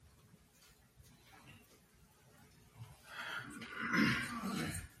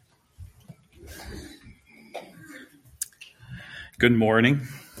Good morning.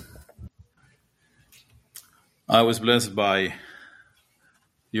 I was blessed by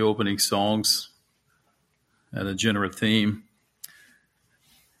the opening songs and a general theme,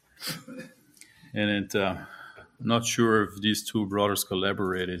 and I'm not sure if these two brothers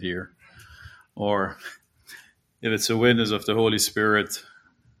collaborated here or if it's a witness of the Holy Spirit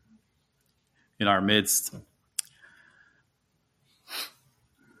in our midst.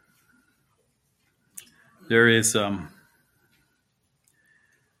 There's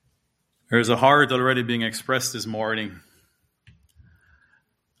a heart already being expressed this morning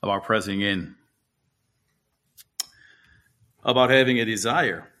about pressing in, about having a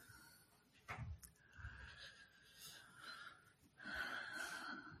desire.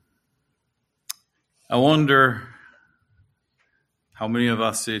 I wonder how many of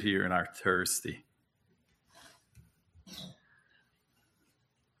us sit here and are thirsty.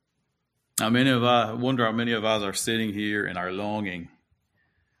 I wonder how many of us are sitting here and are longing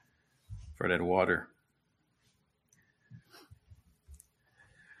for that water.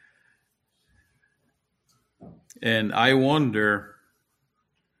 And I wonder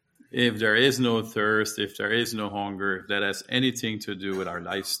if there is no thirst, if there is no hunger, if that has anything to do with our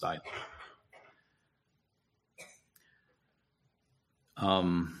lifestyle.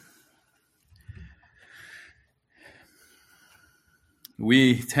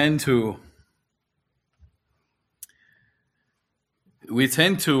 We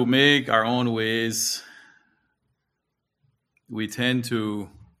tend to make our own ways. We tend to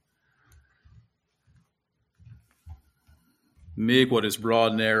make what is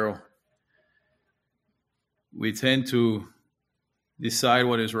broad narrow. We tend to decide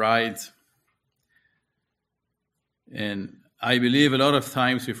what is right. And I believe a lot of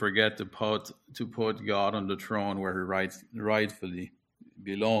times we forget to put God on the throne where he rightfully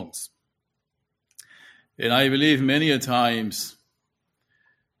belongs. And I believe many a times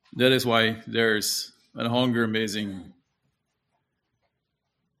that is why there's a hunger missing.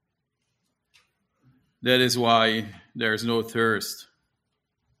 That is why there's no thirst.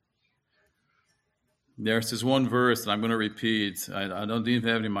 There's this one verse that I'm going to repeat. I don't even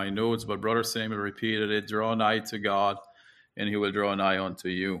have it in my notes, but Brother Samuel repeated it. Draw nigh to God, and he will draw nigh unto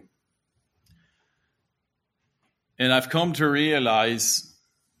you. And I've come to realize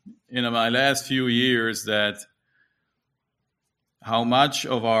in my last few years that how much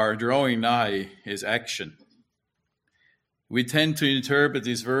of our drawing nigh is action. We tend to interpret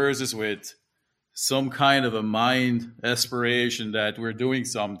these verses with some kind of a mind aspiration that we're doing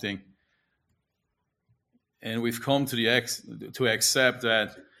something. And we've come to accept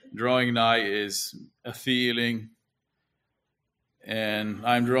that drawing nigh is a feeling, and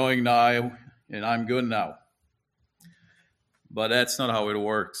I'm drawing nigh, and I'm good now. But that's not how it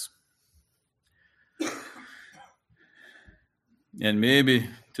works. And maybe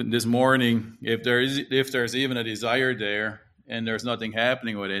this morning, if there's even a desire there, and there's nothing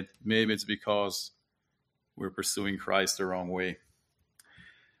happening with it, maybe it's because we're pursuing Christ the wrong way.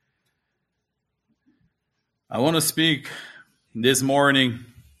 I want to speak this morning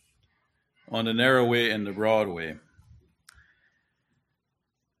on the narrow way and the broad way.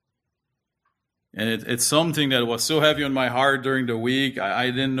 And it's something that was so heavy on my heart during the week, I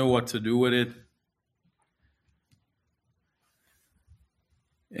didn't know what to do with it.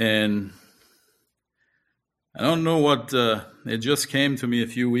 And I don't know what, it just came to me a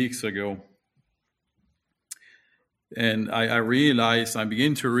few weeks ago. And I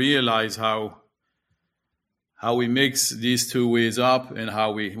begin to realize how we mix these two ways up and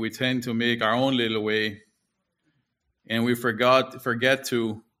how we tend to make our own little way. And we forget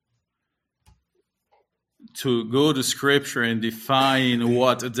to go to Scripture and define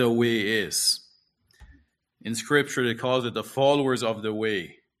what the way is. In Scripture, they call it the followers of the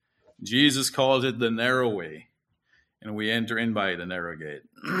way. Jesus calls it the narrow way. And we enter in by the narrow gate.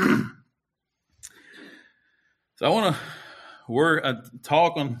 So I want to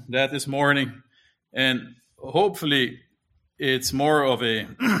talk on that this morning. And hopefully it's more of a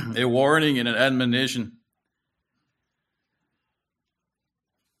warning and an admonition.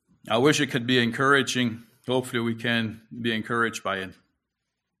 I wish it could be encouraging. Hopefully we can be encouraged by it.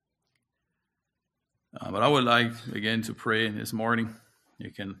 But I would like, again, to pray this morning. You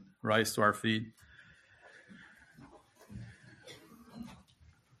can rise to our feet.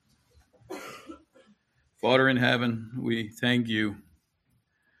 Father in heaven, we thank you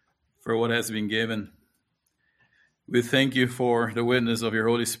for what has been given. We thank you for the witness of your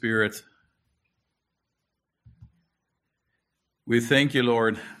Holy Spirit. We thank you,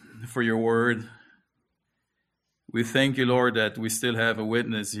 Lord, for your word. We thank you, Lord, that we still have a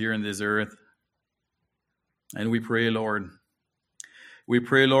witness here in this earth. And we pray, Lord, We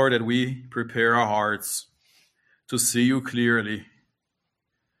pray, Lord, that we prepare our hearts to see you clearly,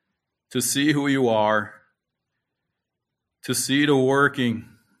 to see who you are, to see the working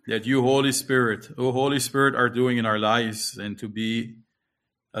that you, Holy Spirit, are doing in our lives, and to be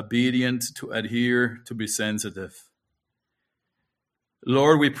obedient, to adhere, to be sensitive.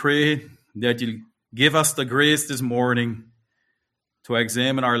 Lord, we pray that you give us the grace this morning to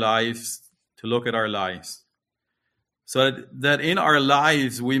examine our lives, to look at our lives, so that in our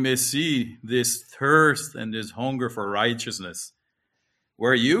lives we may see this thirst and this hunger for righteousness,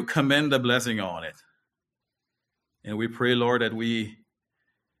 where you commend a blessing on it. And we pray, Lord, that we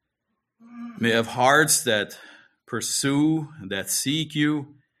may have hearts that pursue, that seek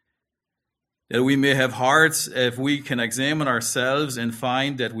you, that we may have hearts, if we can examine ourselves and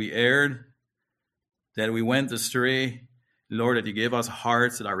find that we erred, that we went astray, Lord, that you give us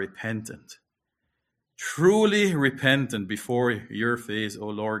hearts that are repentant, truly repentant before your face, O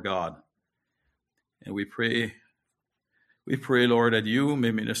Lord God. And we pray, Lord, that you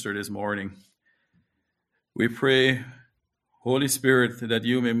may minister this morning. We pray, Holy Spirit, that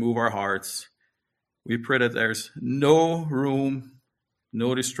you may move our hearts. We pray that there's no room,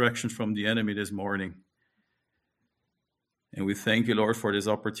 no distraction from the enemy this morning. And we thank you, Lord, for this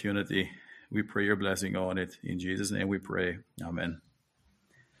opportunity. We pray your blessing on it. In Jesus' name we pray. Amen.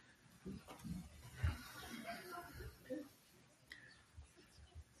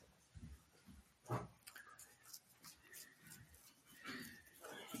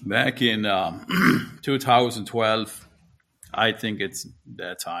 Back in 2012, I think it's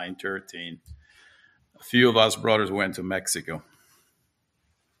that time, 13, a few of us brothers went to Mexico.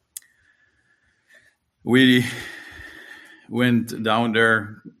 We went down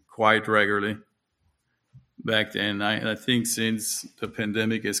there quite regularly back then. I think since the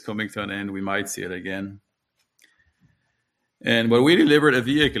pandemic is coming to an end, we might see it again. But we delivered a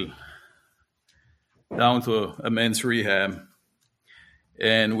vehicle down to a men's rehab.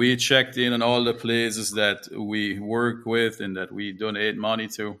 And we checked in on all the places that we work with and that we donate money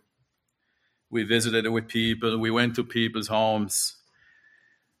to. We visited with people. We went to people's homes.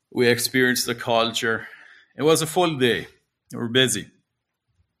 We experienced the culture. It was a full day. We were busy.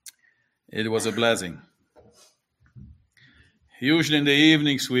 It was a blessing. Usually in the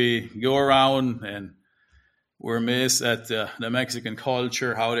evenings, we go around and we're amazed at the Mexican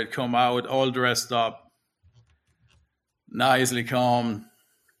culture, how they come out all dressed up, nicely calm,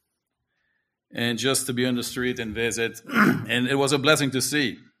 and just to be on the street and visit. And it was a blessing to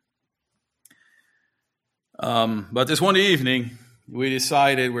see. But this one evening, we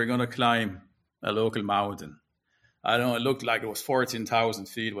decided we're going to climb a local mountain. I don't know, it looked like it was 14,000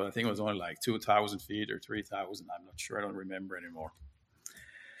 feet, but I think it was only like 2,000 feet or 3,000. I'm not sure. I don't remember anymore.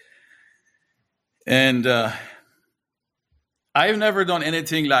 And I've never done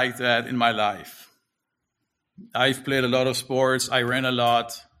anything like that in my life. I've played a lot of sports. I ran a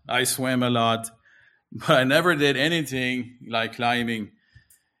lot. I swam a lot. But I never did anything like climbing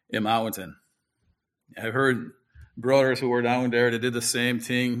a mountain. I've heard brothers who were down there, they did the same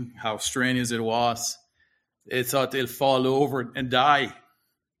thing, how strenuous it was. They thought they'll fall over and die.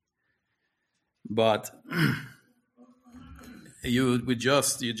 But you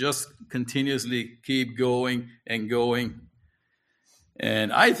just continuously keep going and going.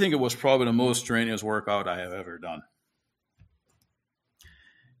 And I think it was probably the most strenuous workout I have ever done.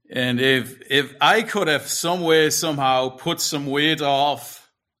 And if I could have some way, somehow put some weight off,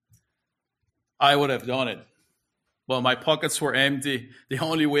 I would have done it. But my pockets were empty. The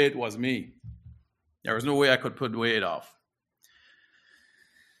only weight was me. There was no way I could put weight off.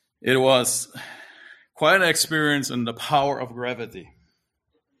 It was quite an experience in the power of gravity.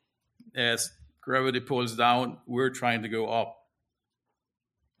 As gravity pulls down, we're trying to go up.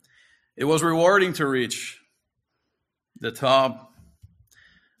 It was rewarding to reach the top.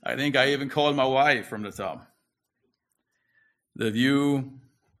 I think I even called my wife from the top. The view,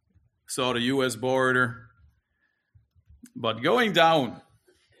 saw the U.S. border. But going down,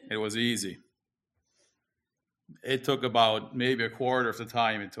 it was easy. It took about maybe a quarter of the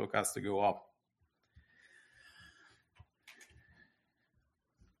time it took us to go up.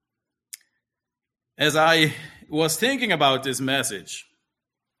 As I was thinking about this message,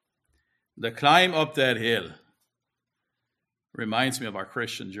 the climb up that hill reminds me of our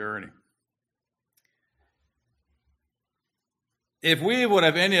Christian journey. If we would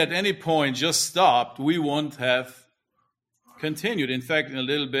have at any point just stopped, we wouldn't have continued. In fact, in a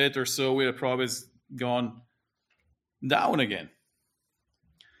little bit or so, we'd have probably gone down again.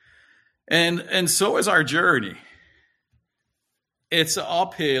 And so is our journey. It's an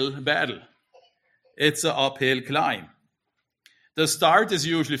uphill battle. It's an uphill climb. The start is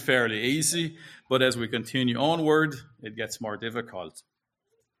usually fairly easy, but as we continue onward, it gets more difficult.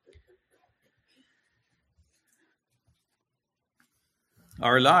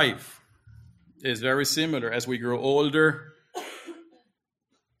 Our life is very similar as we grow older,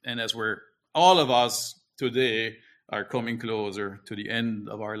 and as all of us today are coming closer to the end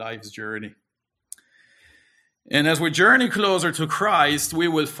of our life's journey. And as we journey closer to Christ, we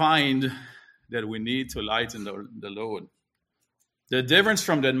will find that we need to lighten the load. The difference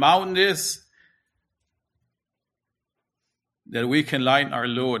from that mountain is that we can lighten our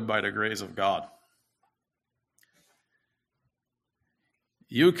load by the grace of God.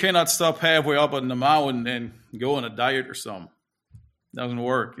 You cannot stop halfway up on the mountain and go on a diet or something. It doesn't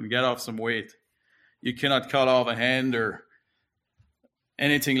work. And get off some weight. You cannot cut off a hand or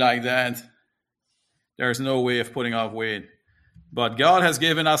anything like that. There's no way of putting off weight. But God has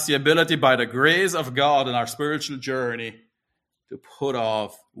given us the ability by the grace of God in our spiritual journey to put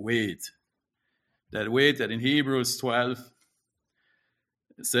off weight. That weight that in Hebrews 12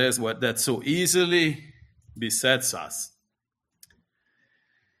 it says that so easily besets us.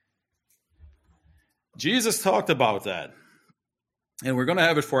 Jesus talked about that. And we're going to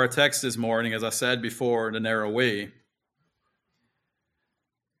have it for our text this morning, as I said before, the narrow way.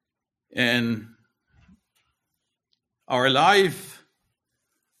 And our life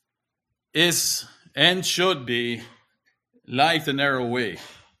is and should be like the narrow way.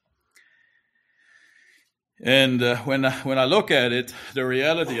 And when I look at it, the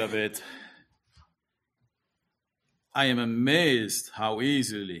reality of it, I am amazed how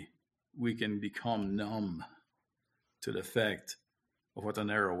easily we can become numb to the fact of what a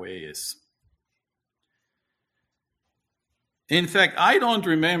narrow way is. In fact, I don't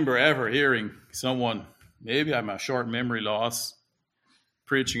remember ever hearing someone, maybe I'm a short memory loss,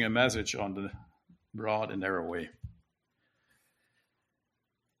 preaching a message on the broad and narrow way.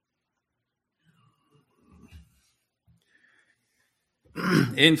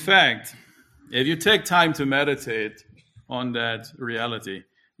 In fact, if you take time to meditate on that reality,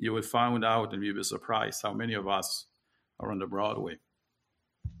 you will find out and you'll be surprised how many of us are on the broad way.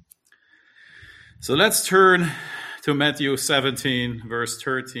 So let's turn to Matthew 17, verse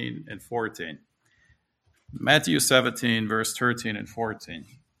 13 and 14. Matthew 17, verse 13 and 14.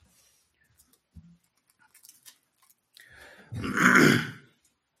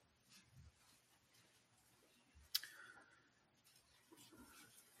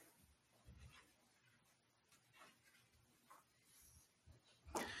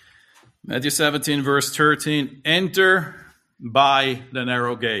 Matthew 17, verse 13, enter by the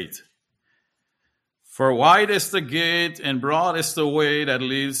narrow gate. For wide is the gate and broad is the way that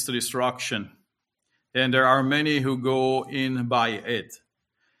leads to destruction, and there are many who go in by it.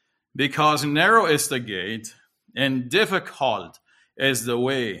 Because narrow is the gate and difficult is the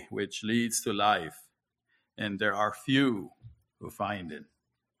way which leads to life, and there are few who find it.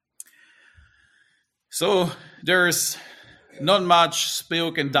 So there's not much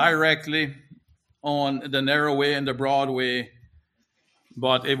spoken directly on the narrow way and the broad way.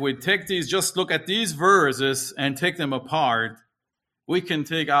 But if we take these, just look at these verses and take them apart, we can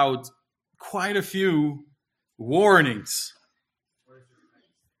take out quite a few warnings.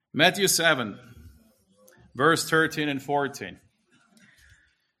 Matthew 7, verse 13 and 14.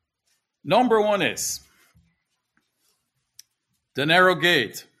 Number one is the narrow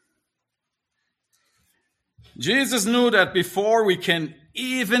gate. Jesus knew that before we can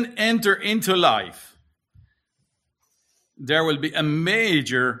even enter into life, there will be a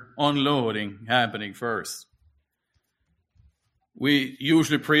major unloading happening first. We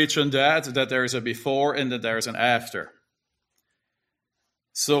usually preach on that there is a before and that there is an after.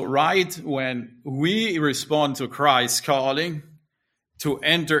 So right when we respond to Christ's calling to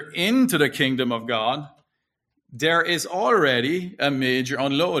enter into the kingdom of God, there is already a major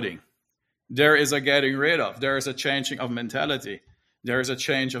unloading. There is a getting rid of. There is a changing of mentality. There is a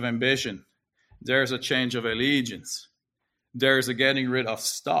change of ambition. There is a change of allegiance. There is a getting rid of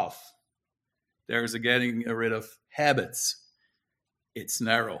stuff. There is a getting rid of habits. It's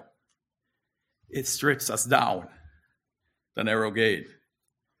narrow. It strips us down, the narrow gate.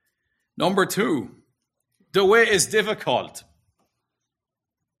 Number two, the way is difficult.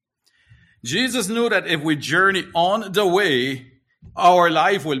 Jesus knew that if we journey on the way, our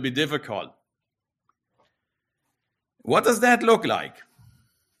life will be difficult. What does that look like?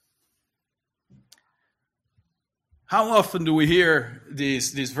 How often do we hear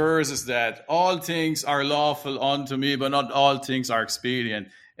these verses that all things are lawful unto me, but not all things are expedient?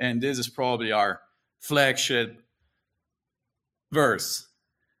 And this is probably our flagship verse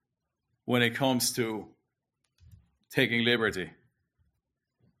when it comes to taking liberty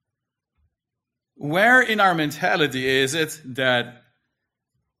where in our mentality is it that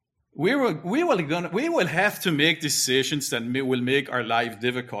we will have to make decisions that will make our life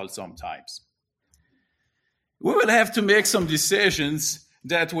difficult sometimes. We will have to make some decisions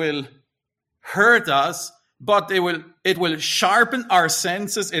that will hurt us, but it will sharpen our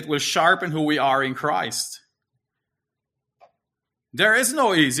senses. It will sharpen who we are in Christ. There is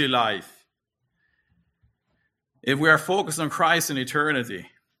no easy life if we are focused on Christ and eternity,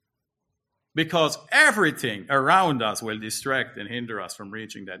 because everything around us will distract and hinder us from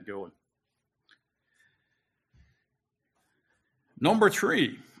reaching that goal. Number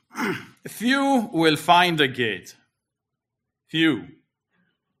 3, few will find the gate. Few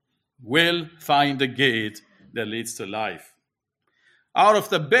will find the gate that leads to life. Out of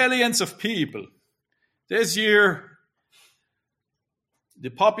the billions of people, this year, the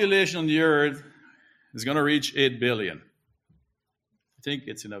population on the earth is going to reach 8 billion. I think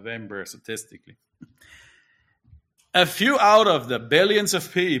it's in November statistically. A few out of the billions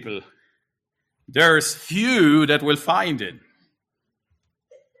of people, there's few that will find it.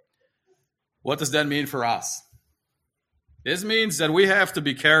 What does that mean for us? This means that we have to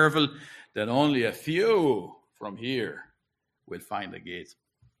be careful that only a few from here will find the gate.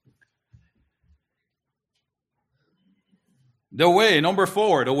 The way, number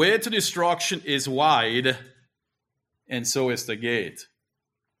 4, the way to destruction is wide, and so is the gate.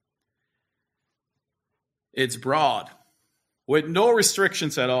 It's broad, with no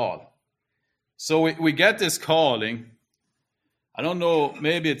restrictions at all. So we get this calling. I don't know,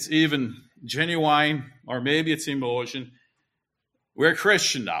 maybe it's even genuine, or maybe it's emotion. We're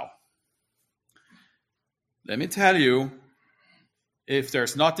Christian now. Let me tell you, if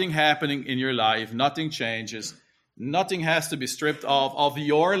there's nothing happening in your life, nothing changes, nothing has to be stripped off of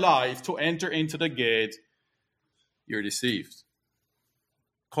your life to enter into the gate, you're deceived.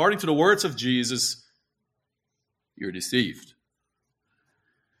 According to the words of Jesus, you're deceived.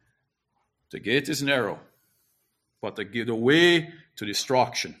 The gate is narrow, but the way to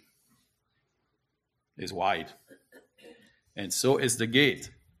destruction is wide. And so is the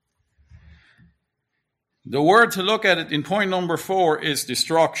gate. The word to look at it in point number 4 is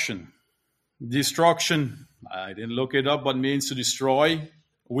destruction. Destruction, I didn't look it up, but means to destroy.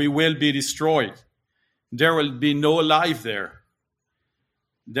 We will be destroyed. There will be no life there.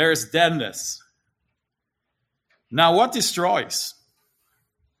 There's deadness. Now, what destroys?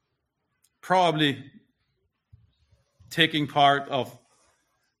 Probably taking part of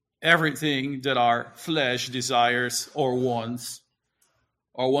everything that our flesh desires or wants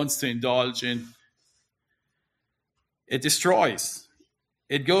to indulge in. It destroys.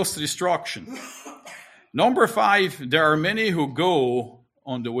 It goes to destruction. Number 5, there are many who go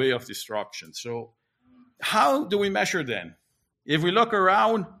on the way of destruction. So how do we measure then? If we look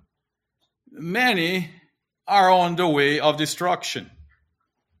around, many are on the way of destruction.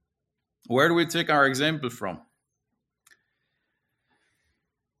 Where do we take our example from?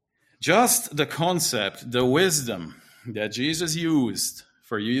 Just the concept, the wisdom that Jesus used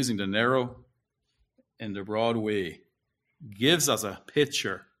for using the narrow and the broad way gives us a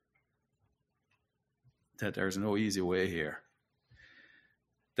picture that there's no easy way here,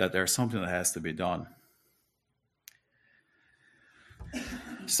 that there's something that has to be done.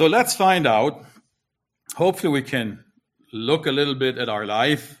 So let's find out. Hopefully we can look a little bit at our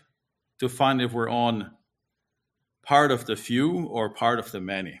life to find if we're on part of the few or part of the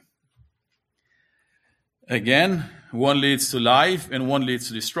many. Again, one leads to life and one leads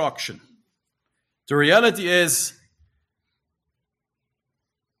to destruction. The reality is,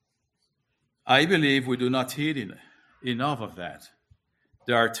 I believe we do not heed enough of that.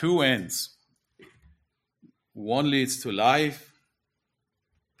 There are two ends. One leads to life,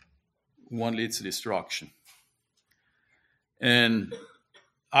 one leads to destruction. And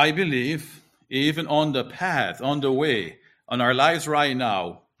I believe even on the path, on the way, on our lives right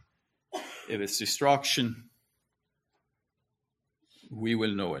now, if it's destruction, we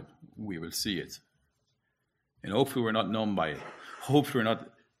will know it. We will see it. And hopefully we're not numb by it. Hopefully we're not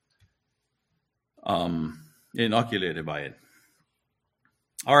inoculated by it.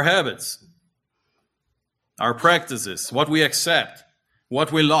 Our habits, our practices, what we accept,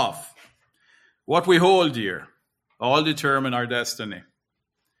 what we love, what we hold dear, all determine our destiny.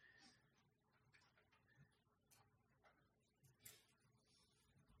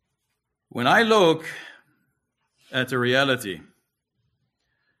 When I look at the reality,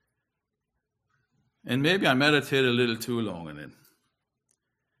 and maybe I meditate a little too long on it,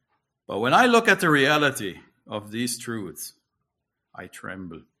 but when I look at the reality of these truths, I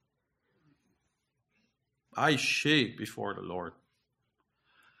tremble. I shake before the Lord.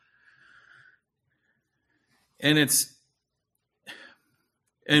 And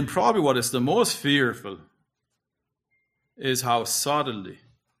probably what is the most fearful is how subtle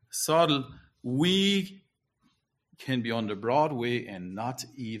we can be on the broad way and not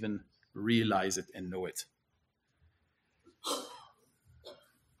even realize it and know it.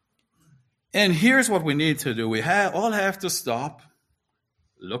 And here's what we need to do. We all have to stop,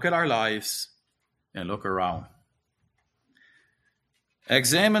 look at our lives, and look around.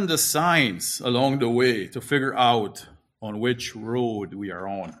 Examine the signs along the way to figure out on which road we are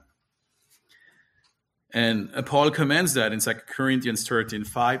on. And Paul commends that in 2 Corinthians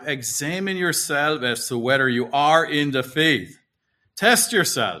 13:5. Examine yourself as to whether you are in the faith. Test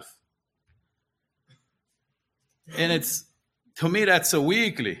yourself. And to me, that's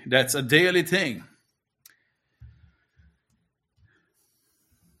a daily thing.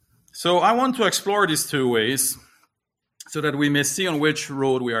 So I want to explore these two ways so that we may see on which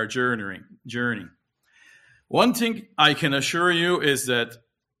road we are journeying. One thing I can assure you is that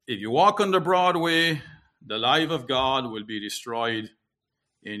if you walk on the broad way, the life of God will be destroyed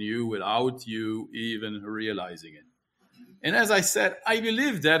in you without you even realizing it. And as I said, I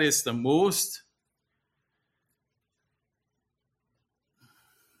believe that is the most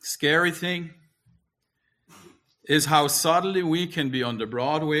scary thing, is how subtly we can be on the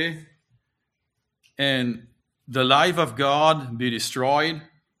broad way and the life of God be destroyed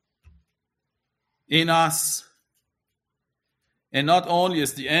in us. And not only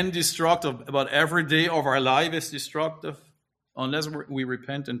is the end destructive, but every day of our life is destructive unless we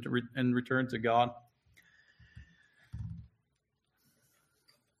repent and return to God.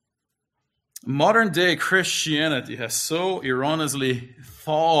 Modern day Christianity has so erroneously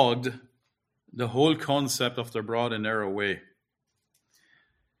fogged the whole concept of the broad and narrow way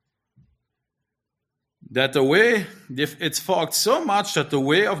that it's fogged so much that the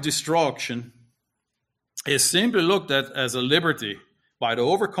way of destruction is simply looked at as a liberty by the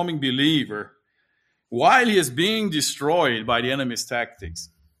overcoming believer while he is being destroyed by the enemy's tactics.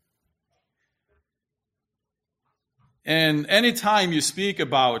 And anytime you speak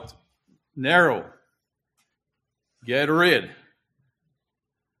about narrow, get rid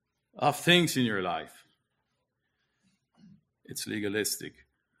of things in your life, it's legalistic.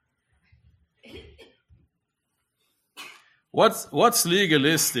 What's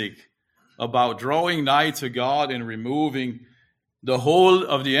legalistic about drawing nigh to God and removing the whole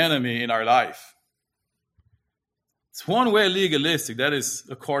of the enemy in our life? It's one way legalistic. That is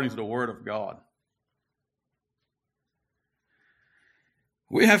according to the Word of God.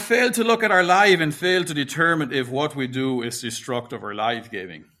 We have failed to look at our life and failed to determine if what we do is destructive or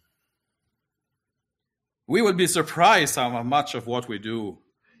life-giving. We would be surprised how much of what we do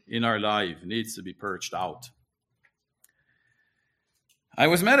in our life needs to be purged out. I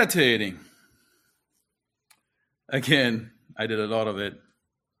was meditating. Again, I did a lot of it.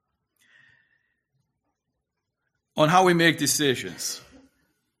 On how we make decisions.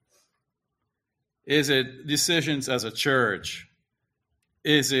 Is it decisions as a church?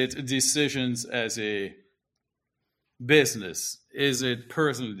 Is it decisions as a business? Is it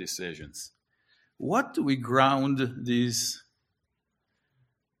personal decisions? What do we ground these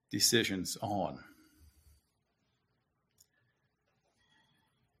decisions on?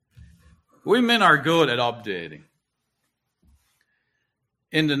 Women are good at updating.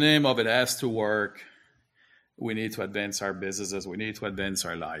 In the name of it has to work, we need to advance our businesses, we need to advance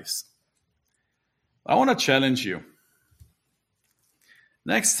our lives. I want to challenge you.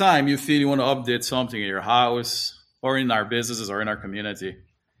 Next time you feel you want to update something in your house or in our businesses or in our community,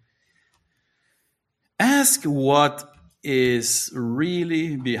 ask what is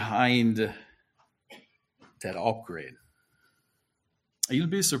really behind that upgrade. You'll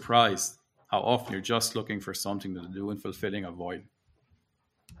be surprised how often you're just looking for something to do and fulfilling a void.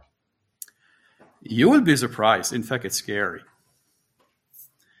 You will be surprised. In fact, it's scary.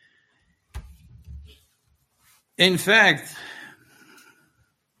 In fact,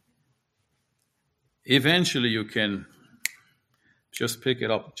 eventually you can just pick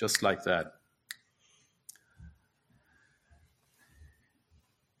it up just like that.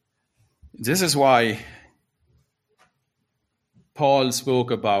 This is why Paul spoke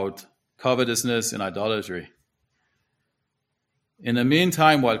about covetousness and idolatry. In the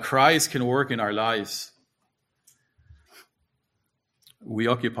meantime, while Christ can work in our lives, we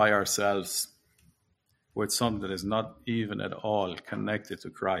occupy ourselves with something that is not even at all connected to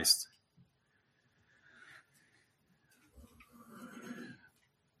Christ.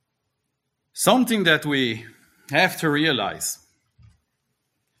 Something that we have to realize.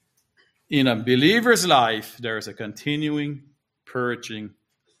 In a believer's life, there is a continuing purging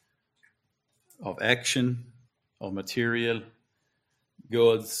of action of material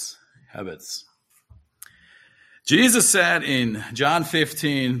goods, habits. Jesus said in John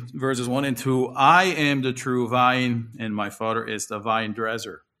 15, verses 1 and 2, I am the true vine, and my Father is the vine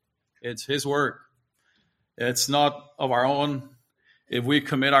dresser. It's his word. It's not of our own. If we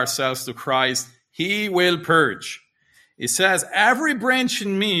commit ourselves to Christ, he will purge. He says, every branch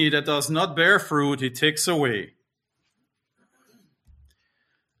in me that does not bear fruit, he takes away.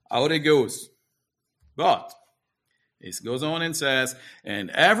 Out it goes. But it goes on and says, and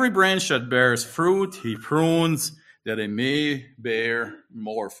every branch that bears fruit, he prunes, that it may bear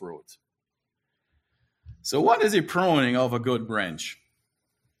more fruit. So what is he pruning of a good branch?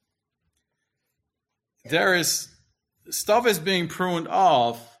 There is stuff is being pruned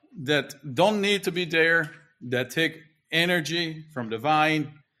off that don't need to be there, that take energy from the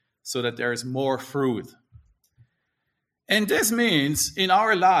vine so that there is more fruit. And this means in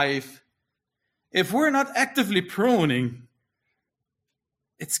our life, if we're not actively pruning,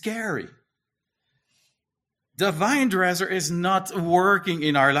 it's scary. The vine dresser is not working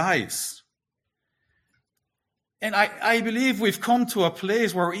in our lives. And I believe we've come to a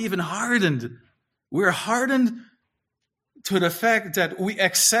place where we're even hardened. We're hardened to the fact that we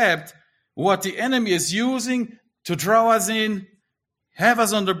accept what the enemy is using to draw us in, have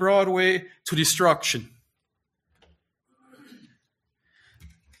us on the broad way to destruction.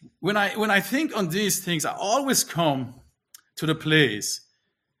 When I think on these things, I always come to the place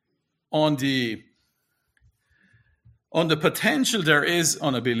on the potential there is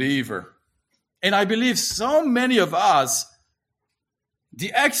on a believer. And I believe so many of us,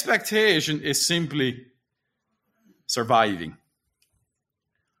 the expectation is simply surviving.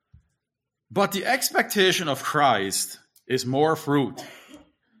 But the expectation of Christ is more fruit.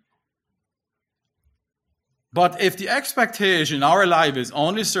 But if the expectation in our life is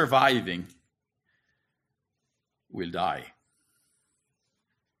only surviving, we'll die.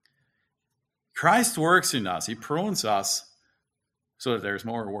 Christ works in us. He prunes us so that there's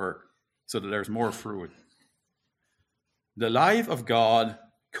more work, so that there's more fruit. The life of God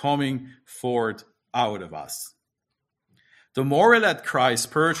coming forth out of us. The more we let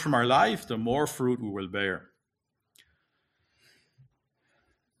Christ purge from our life, the more fruit we will bear.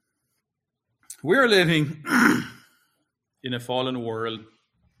 We're living in a fallen world,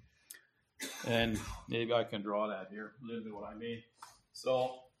 and maybe I can draw that here, a little bit what I mean.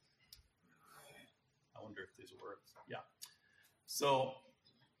 So, I wonder if this works. Yeah. So,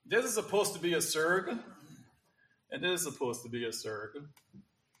 this is supposed to be a circle, and this is supposed to be a circle.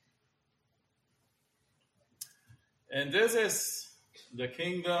 And this is the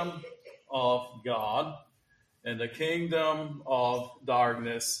kingdom of God and the kingdom of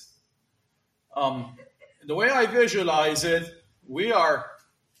darkness. The way I visualize it, we are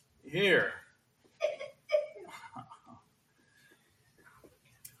here.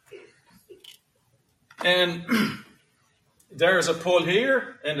 And there's a pole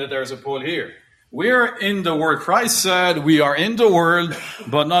here, and there's a pole here. We're in the world. Christ said we are in the world,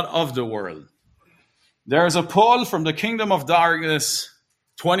 but not of the world. There's a pull from the kingdom of darkness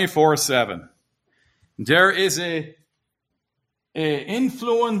 24/7. There is a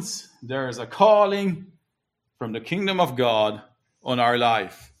influence, there is a calling from the kingdom of God on our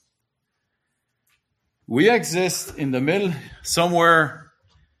life. We exist in the middle somewhere,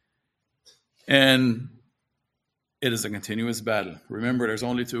 and it is a continuous battle. Remember, there's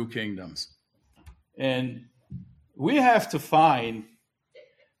only two kingdoms. And we have to find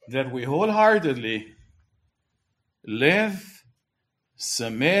that we wholeheartedly live,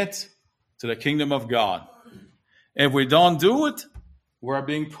 submit to the kingdom of God. If we don't do it, we're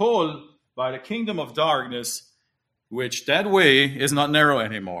being pulled by the kingdom of darkness, which that way is not narrow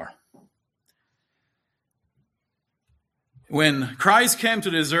anymore. When Christ came to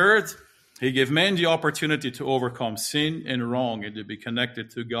this earth, he gave men the opportunity to overcome sin and wrong and to be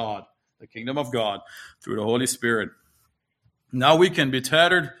connected to God, the kingdom of God, through the Holy Spirit. Now we can be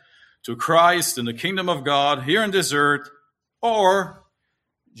tethered to Christ and the kingdom of God here on this earth, or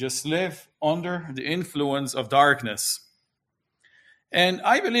just live under the influence of darkness. And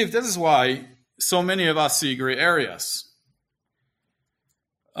I believe this is why so many of us see gray areas.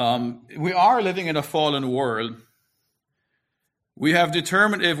 We are living in a fallen world. We have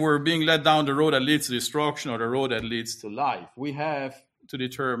determined if we're being led down the road that leads to destruction or the road that leads to life. We have to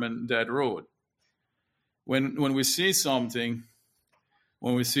determine that road. When we see something,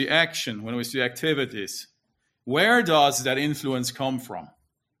 when we see action, when we see activities, where does that influence come from?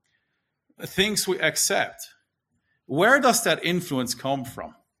 Things we accept. Where does that influence come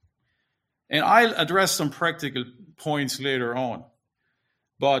from? And I'll address some practical points later on.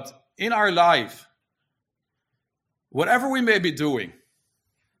 But in our life, whatever we may be doing,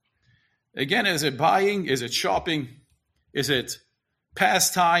 again, is it buying? Is it shopping? Is it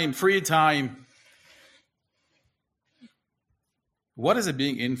pastime, free time? What is it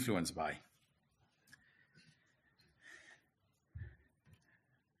being influenced by?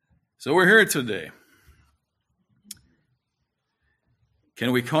 So we're here today.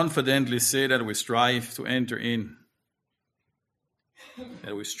 Can we confidently say that we strive to enter in?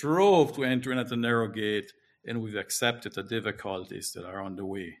 That we strove to enter in at the narrow gate, and we've accepted the difficulties that are on the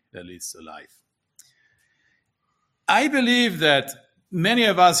way that leads to life? I believe that many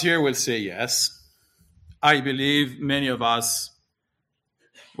of us here will say yes. I believe many of us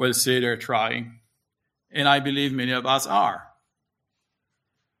will say they're trying. And I believe many of us are.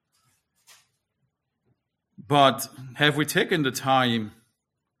 But have we taken the time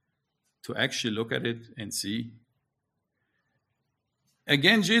to actually look at it and see?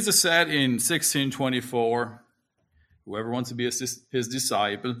 Again, Jesus said in 16:24, whoever wants to be his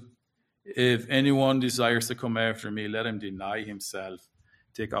disciple, if anyone desires to come after me, let him deny himself,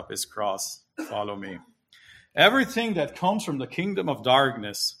 take up his cross, follow me. Everything that comes from the kingdom of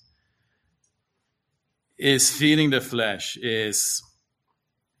darkness is feeding the flesh, it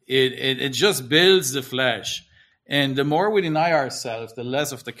just builds the flesh. And the more we deny ourselves, the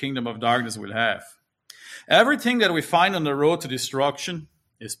less of the kingdom of darkness we'll have. Everything that we find on the road to destruction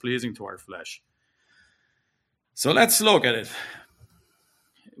is pleasing to our flesh. So let's look at it.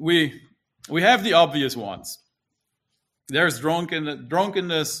 We have the obvious ones. There's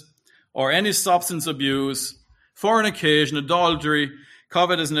drunkenness or any substance abuse, fornication, adultery,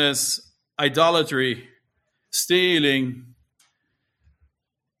 covetousness, idolatry, stealing.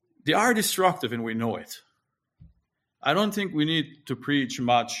 They are destructive and we know it. I don't think we need to preach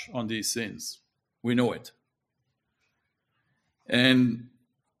much on these sins. We know it. And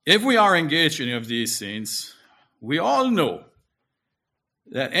if we are engaged in any of these sins, we all know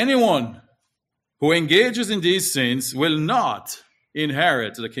that anyone who engages in these sins will not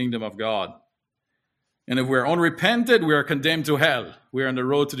inherit the kingdom of God. And if we're unrepented, we are condemned to hell. We are on the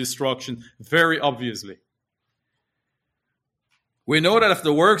road to destruction, very obviously. We know that if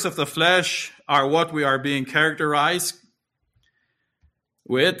the works of the flesh are what we are being characterized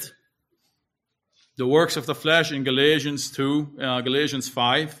with, the works of the flesh in Galatians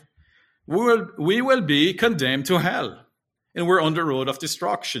 5, we will be condemned to hell. And we're on the road of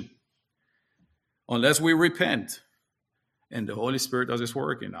destruction. Unless we repent. And the Holy Spirit does his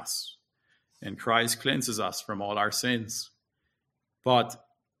work in us. And Christ cleanses us from all our sins. But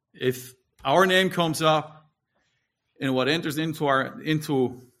if our name comes up, and what enters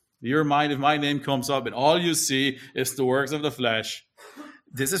into your mind, if my name comes up and all you see is the works of the flesh,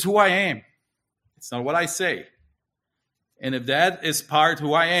 this is who I am. It's not what I say. And if that is part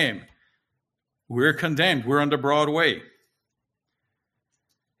who I am, we're condemned. We're on the broad way.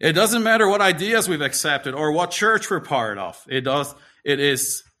 It doesn't matter what ideas we've accepted or what church we're part of. If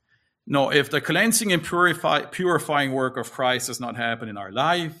the cleansing and purifying work of Christ does not happen in our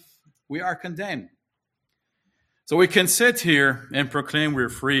life, we are condemned. So we can sit here and proclaim we're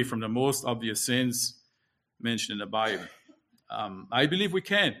free from the most obvious sins mentioned in the Bible. I believe we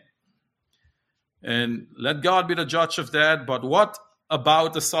can. And let God be the judge of that. But what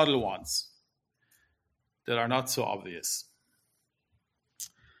about the subtle ones that are not so obvious?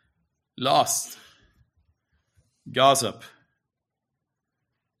 Lust, gossip,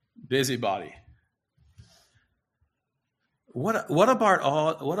 busybody. What about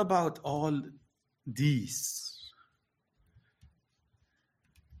all these?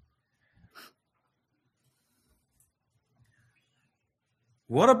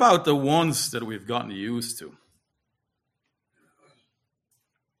 What about the ones that we've gotten used to?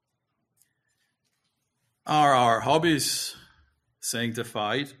 Are our hobbies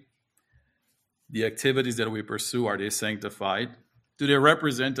sanctified? The activities that we pursue, are they sanctified? Do they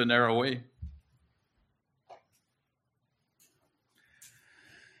represent a narrow way?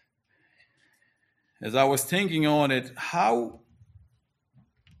 As I was thinking on it,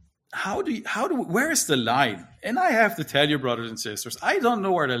 where is the line? And I have to tell you, brothers and sisters, I don't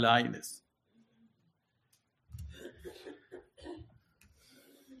know where the line is.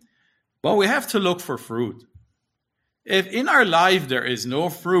 But we have to look for fruit. If in our life there is no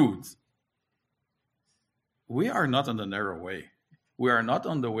fruit, we are not on the narrow way. We are not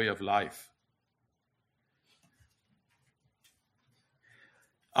on the way of life.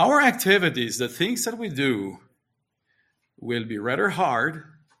 Our activities, the things that we do, will be rather hard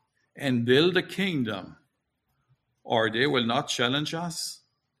and build a kingdom, or they will not challenge us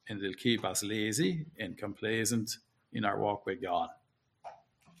and they'll keep us lazy and complacent in our walk with God.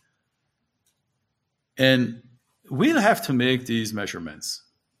 And we'll have to make these measurements.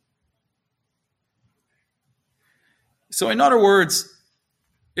 So in other words,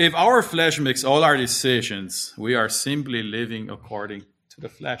 if our flesh makes all our decisions, we are simply living according to the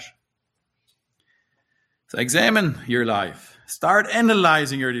flesh. So examine your life. Start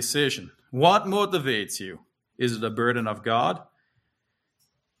analyzing your decision. What motivates you? Is it the burden of God?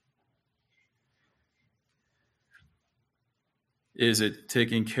 Is it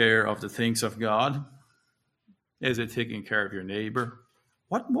taking care of the things of God? Is it taking care of your neighbor?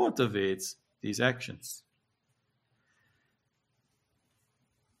 What motivates these actions?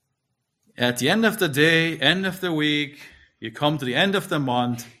 At the end of the day, end of the week, you come to the end of the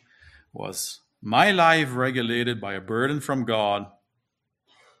month, was my life regulated by a burden from God?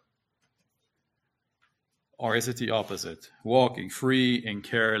 Or is it the opposite? Walking free and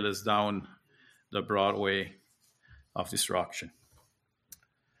careless down the broad way of destruction.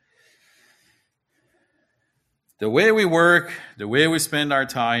 The way we work, the way we spend our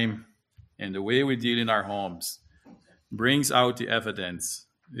time, and the way we deal in our homes brings out the evidence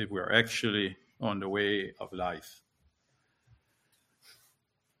that we're actually on the way of life.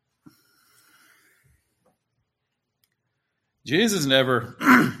 Jesus never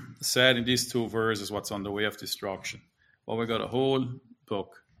said in these two verses what's on the way of destruction. Well, we got a whole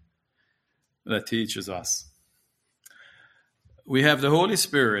book that teaches us. We have the Holy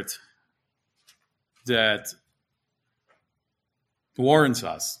Spirit that warns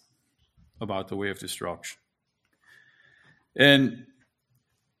us about the way of destruction. And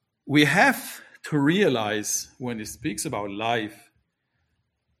we have to realize when it speaks about life,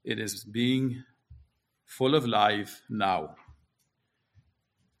 it is being full of life now.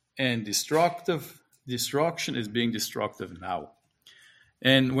 And destruction is being destructive now.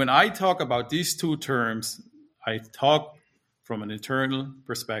 And when I talk about these two terms, I talk from an eternal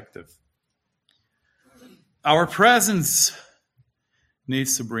perspective. Our presence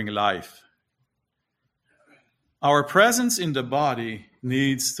needs to bring life. Our presence in the body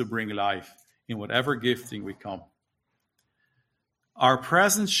needs to bring life in whatever gifting we come. Our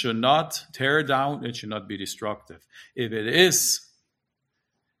presence should not tear down, it should not be destructive. If it is,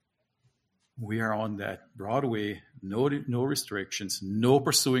 we are on that broad way, no restrictions, no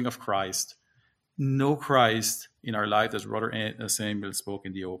pursuing of Christ, no Christ in our life, as Brother Samuel spoke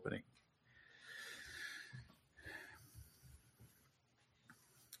in the opening.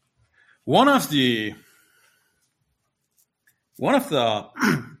 One of the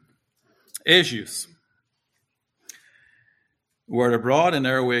issues where the broad and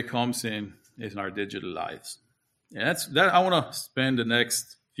narrow way comes in is in our digital lives. And I want to spend the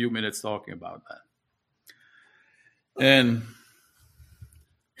next few minutes talking about that. And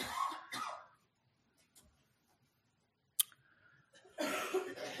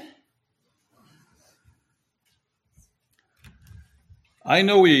I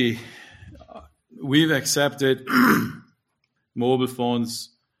know we've accepted mobile phones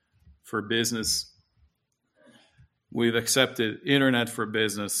for business. We've accepted internet for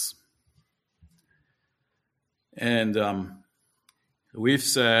business. And we've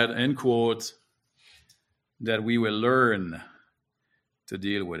said, in quote, that we will learn to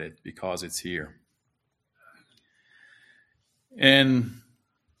deal with it because it's here. And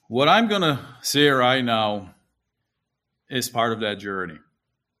what I'm going to say right now is part of that journey.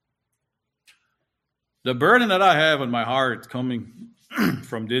 The burden that I have on my heart coming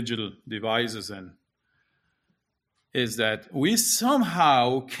from digital devices is that we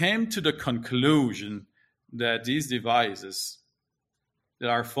somehow came to the conclusion that these devices, that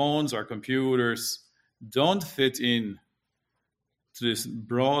our phones, our computers, don't fit in to this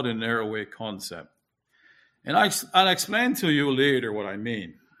broad and narrow way concept. And I'll explain to you later what I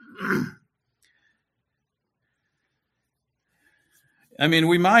mean. I mean,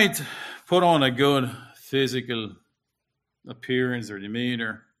 we might put on a good physical appearance or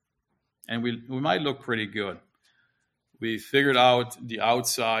demeanor, and we might look pretty good. We figured out the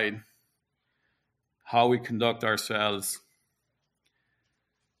outside, how we conduct ourselves.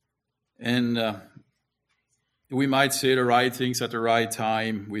 And we might say the right things at the right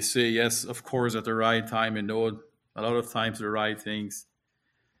time. We say yes, of course, at the right time, and no, a lot of times the right things.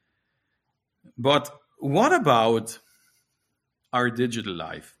 But what about our digital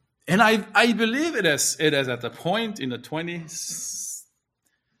life? And I believe it is at the point in the 21st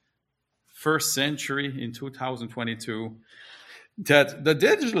century, in 2022, that the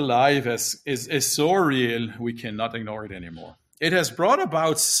digital life is so real, we cannot ignore it anymore. It has brought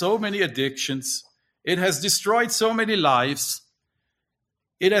about so many addictions. It has destroyed so many lives.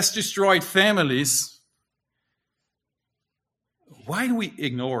 It has destroyed families. Why do we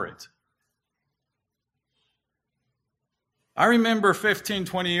ignore it? I remember 15,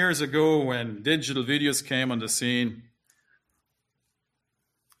 20 years ago when digital videos came on the scene.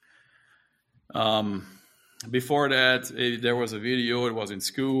 Before that, there was a video, it was in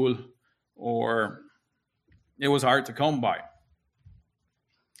school, or it was hard to come by.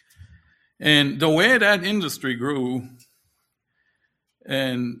 And the way that industry grew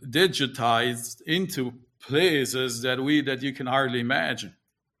and digitized into places that you can hardly imagine.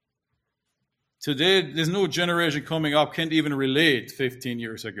 Today, there's no generation coming up can't even relate 15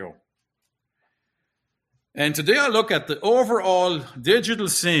 years ago. And today I look at the overall digital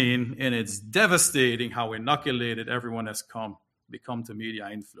scene, and it's devastating how inoculated everyone has become to media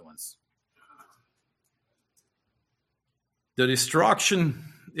influence. The destruction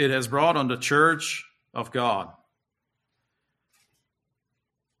it has brought on the church of God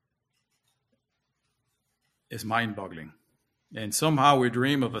is mind-boggling. And somehow we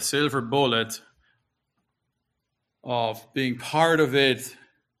dream of a silver bullet of being part of it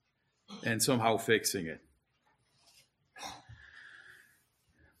and somehow fixing it.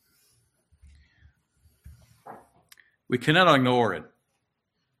 We cannot ignore it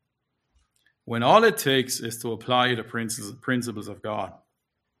when all it takes is to apply the principles of God.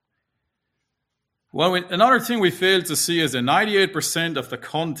 Well, another thing we fail to see is that 98% of the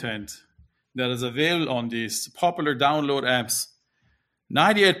content that is available on these popular download apps,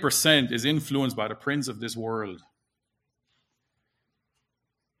 98% is influenced by the prince of this world.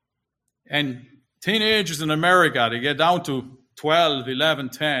 And teenagers in America, they get down to 12, 11,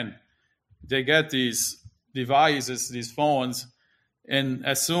 10. They get these devices, these phones, and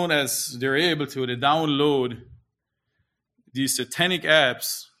as soon as they're able to, they download these satanic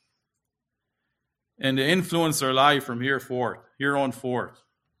apps, and they influence their life from here on forth.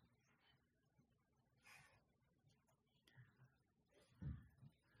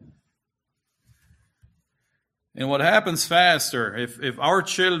 And what happens faster, if our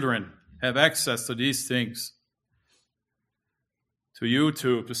children have access to these things, to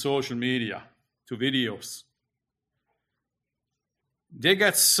YouTube, to social media, to videos, they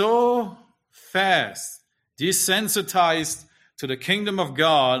get so fast desensitized to the kingdom of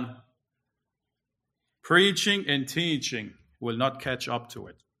God, preaching and teaching will not catch up to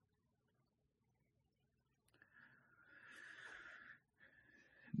it.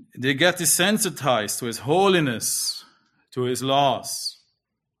 They get desensitized to his holiness, to his laws.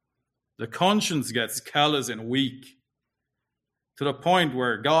 The conscience gets callous and weak to the point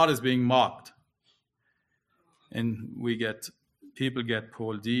where God is being mocked. And people get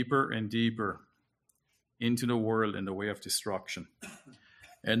pulled deeper and deeper into the world in the way of destruction.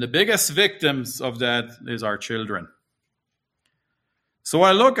 And the biggest victims of that is our children. So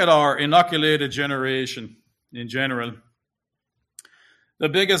I look at our inoculated generation in general. The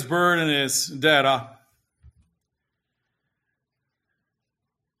biggest burden is data.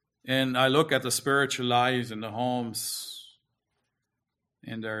 And I look at the spiritual lives in the homes,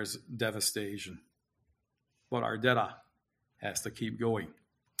 and there's devastation. But our data has to keep going.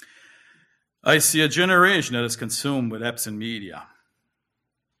 I see a generation that is consumed with apps and media.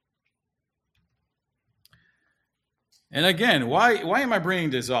 And again, why am I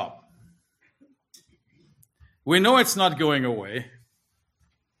bringing this up? We know it's not going away.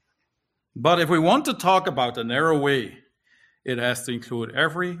 But if we want to talk about the narrow way, it has to include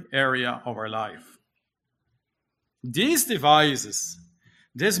every area of our life. These devices,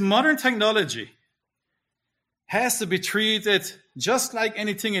 this modern technology, has to be treated just like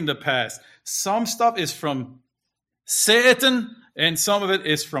anything in the past. Some stuff is from Satan, and some of it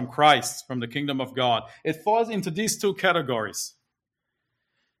is from Christ, from the kingdom of God. It falls into these two categories.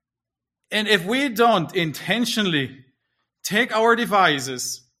 And if we don't intentionally take our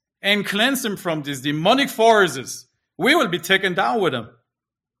devices and cleanse them from these demonic forces, we will be taken down with them.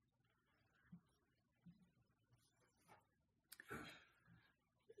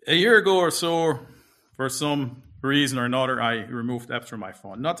 A year ago or so, for some reason or another, I removed apps from my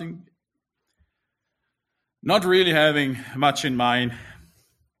phone. Not really having much in mind.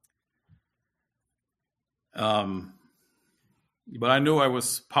 But I knew I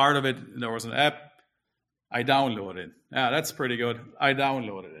was part of it. There was an app. I downloaded it. Yeah, that's pretty good. I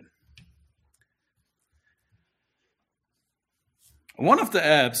downloaded it. One of the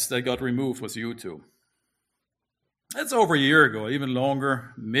apps that got removed was YouTube. That's over a year ago, even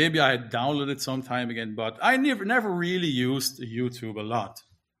longer. Maybe I had downloaded it sometime again, but I never really used YouTube a lot.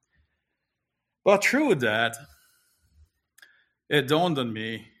 But through that, it dawned on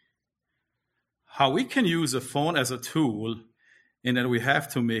me how we can use a phone as a tool, and that we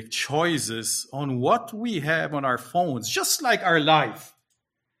have to make choices on what we have on our phones, just like our life.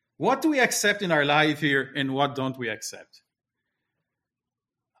 What do we accept in our life here, and what don't we accept?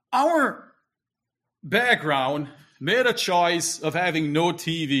 Our background made a choice of having no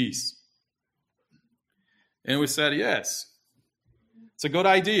TVs. And we said, yes, it's a good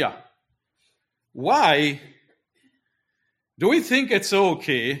idea. Why do we think it's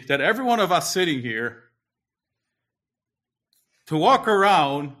okay that every one of us sitting here to walk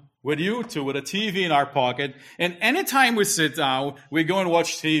around with YouTube with a TV in our pocket, and anytime we sit down, we go and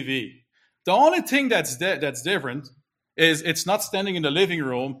watch TV? The only thing that's different is it's not standing in the living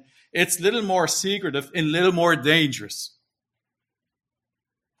room. It's a little more secretive and a little more dangerous.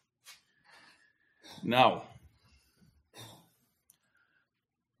 Now,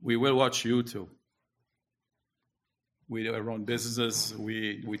 we will watch YouTube. We run businesses.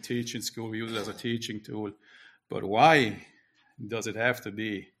 We teach in school. We use it as a teaching tool. But why does it have to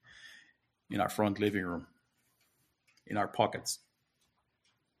be in our front living room, in our pockets,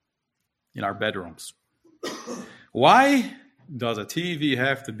 in our bedrooms? Why does a TV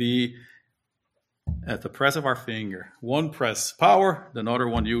have to be at the press of our finger? One press power, the other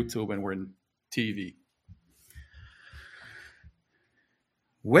one YouTube, and we're in TV.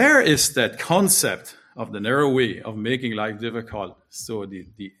 Where is that concept of the narrow way of making life difficult so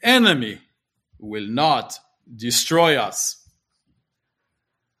the enemy will not destroy us?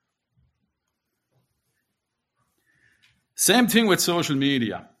 Same thing with social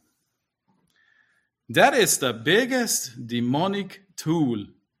media. That is the biggest demonic tool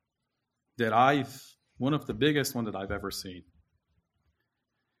that one of the biggest one that I've ever seen.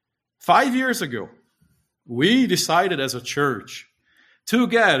 5 years ago, we decided as a church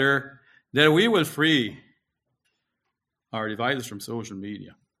together that we will free our devices from social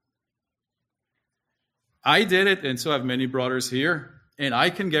media. I did it, and so have many brothers here. And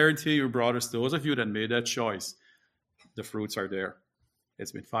I can guarantee you, brothers, those of you that made that choice, the fruits are there.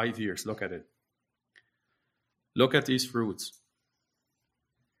 It's been 5 years. Look at it. Look at these fruits.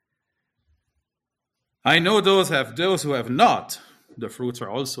 I know those who have not. The fruits are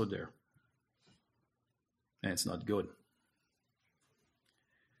also there. And it's not good.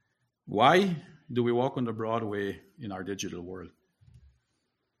 Why do we walk on the broad way in our digital world?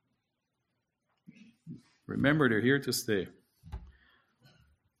 Remember, they're here to stay.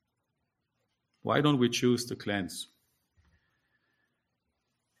 Why don't we choose to cleanse?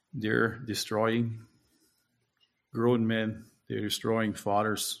 They're destroying grown men. They're destroying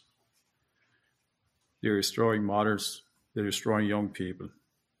fathers. They're destroying mothers. They're destroying young people.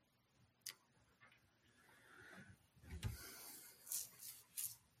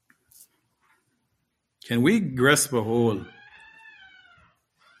 Can we grasp a hold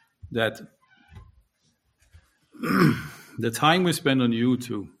that the time we spend on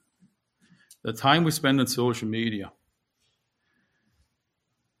YouTube, the time we spend on social media,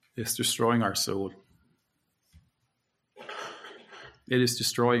 is destroying our soul? It is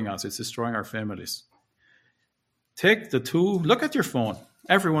destroying us. It's destroying our families. Take the two, look at your phone.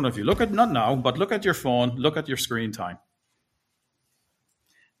 Every one of you, look at, not now, but look at your phone, look at your screen time.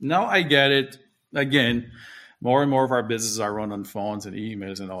 Now I get it. Again, more and more of our businesses are run on phones and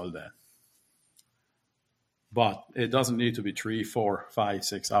emails and all that. But it doesn't need to be 3, 4, 5,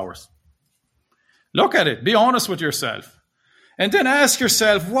 6 hours. Look at it. Be honest with yourself. And then ask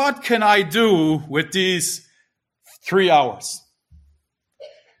yourself, what can I do with these 3 hours?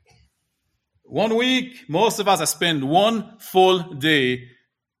 1 week, most of us have spent 1 full day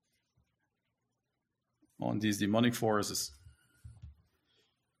on these demonic forces.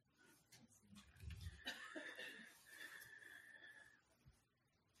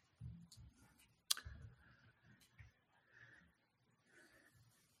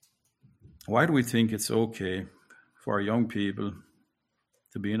 Why do we think it's okay for our young people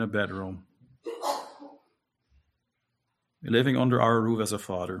to be in a bedroom, living under our roof as a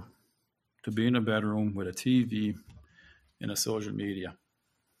father, to be in a bedroom with a TV and a social media?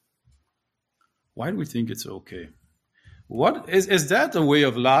 Why do we think it's okay? What is that the way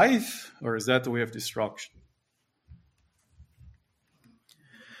of life, or is that the way of destruction?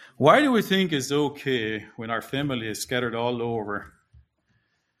 Why do we think it's okay when our family is scattered all over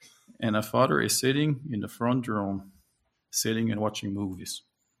and a father is sitting in the front room, sitting and watching movies?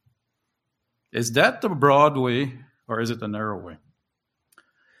 Is that the broad way, or is it the narrow way?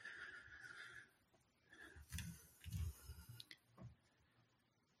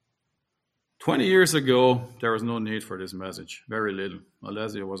 "20 years ago, there was no need for this message. Very little,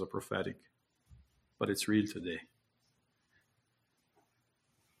 unless it was a prophetic. But it's real today.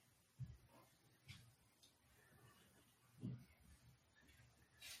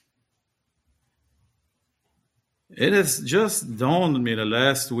 It has just dawned on me the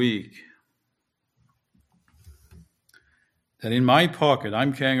last week that in my pocket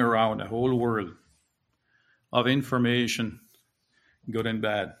I'm carrying around a whole world of information, good and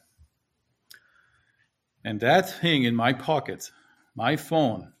bad. And that thing in my pocket, my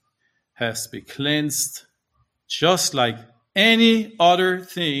phone, has to be cleansed just like any other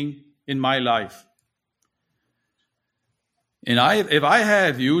thing in my life. And if I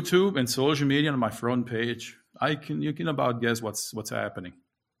have YouTube and social media on my front page, you can about guess what's happening.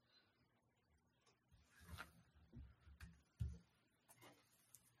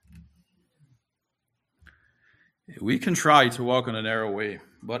 We can try to walk on a narrow way,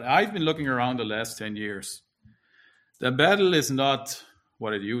 but I've been looking around the last 10 years. The battle is not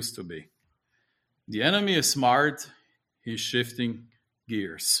what it used to be. The enemy is smart. He's shifting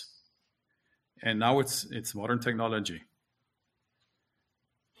gears. And now it's modern technology.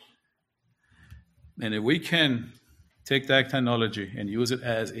 And if we can take that technology and use it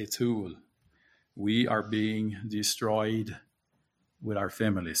as a tool, we are being destroyed with our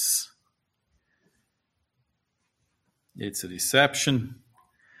families. It's a deception.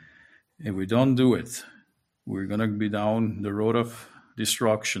 If we don't do it, we're going to be down the road of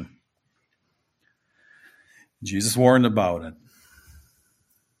destruction. Jesus warned about it.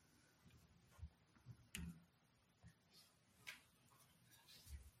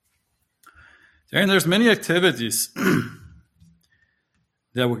 And there's many activities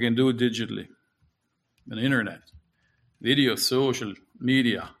that we can do digitally. On the internet, video, social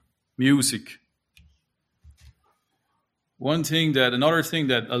media, music. Another thing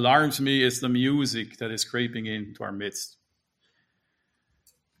that alarms me is the music that is creeping into our midst.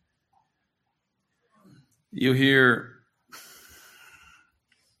 You hear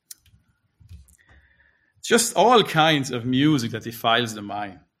just all kinds of music that defiles the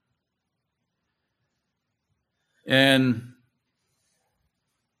mind. And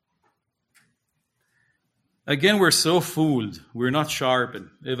again, we're so fooled. We're not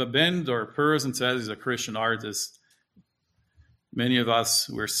sharpened. If a band or a person says he's a Christian artist, many of us,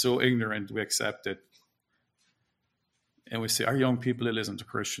 we're so ignorant, we accept it. And we say, our young people, they listen to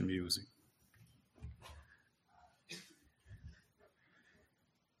Christian music.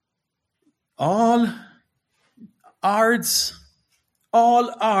 All arts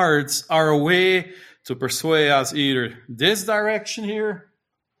are a way to persuade us either this direction here,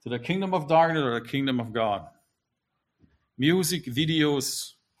 to the kingdom of darkness or the kingdom of God. Music,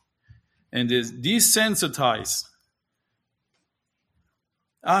 videos, and this desensitize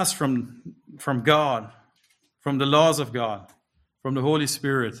us from God, from the laws of God, from the Holy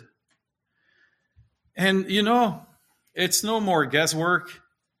Spirit. And it's no more guesswork.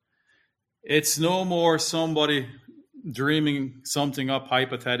 It's no more somebody dreaming something up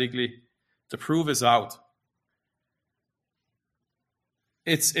hypothetically. The proof is out.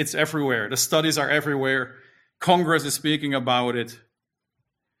 It's everywhere. The studies are everywhere. Congress is speaking about it.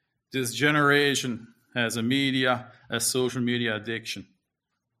 This generation has a social media addiction.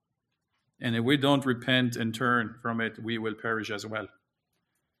 And if we don't repent and turn from it, we will perish as well.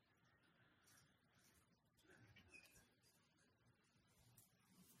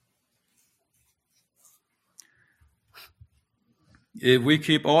 If we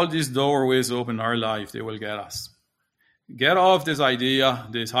keep all these doorways open in our life, they will get us. Get off this idea,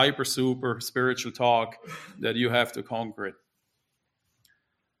 this hyper super spiritual talk that you have to conquer it.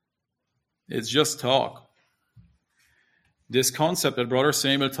 It's just talk. This concept that Brother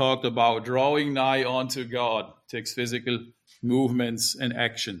Samuel talked about, drawing nigh unto God, takes physical movements and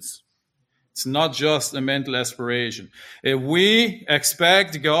actions. It's not just a mental aspiration. If we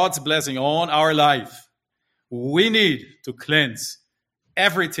expect God's blessing on our life, we need to cleanse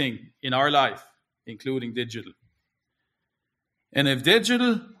everything in our life, including digital. And if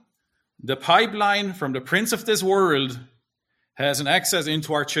digital, the pipeline from the prince of this world, has an access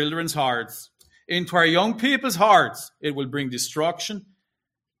into our children's hearts, into our young people's hearts, it will bring destruction,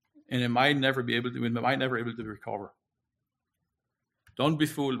 and it might never be able to recover. Don't be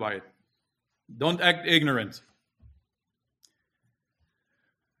fooled by it. Don't act ignorant.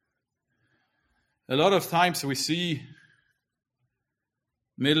 A lot of times we see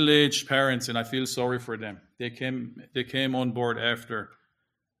middle-aged parents, and I feel sorry for them. They came on board after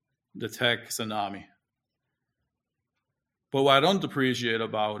the tech tsunami. But what I don't appreciate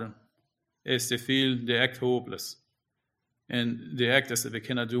about them is they act hopeless. And they act as if they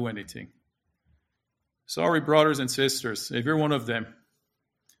cannot do anything. Sorry, brothers and sisters, if you're one of them,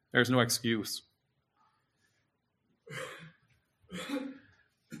 there's no excuse.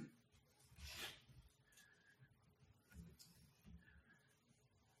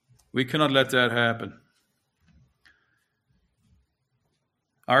 We cannot let that happen.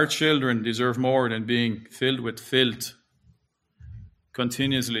 Our children deserve more than being filled with filth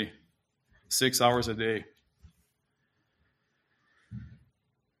continuously, 6 hours a day.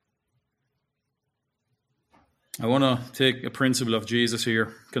 I want to take a principle of Jesus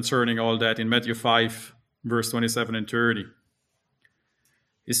here concerning all that in Matthew 5, verse 27 and 30.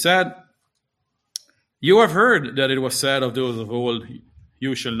 He said, "You have heard that it was said of those of old,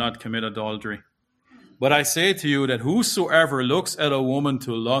 'You shall not commit adultery.' But I say to you that whosoever looks at a woman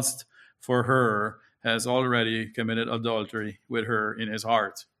to lust for her has already committed adultery with her in his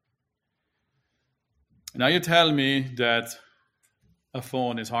heart." Now you tell me that a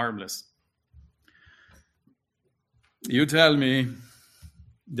phone is harmless. You tell me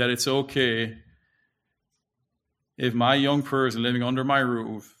that it's okay if my young person living under my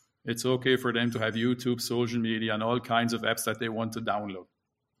roof, it's okay for them to have YouTube, social media, and all kinds of apps that they want to download.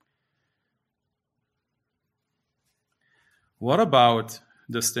 What about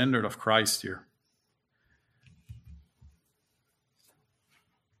the standard of Christ here?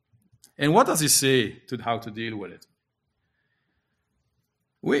 And what does he say to how to deal with it?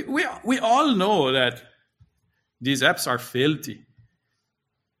 We all know that these apps are filthy.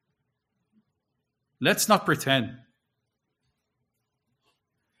 Let's not pretend.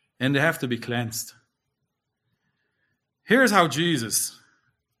 And they have to be cleansed. Here's how Jesus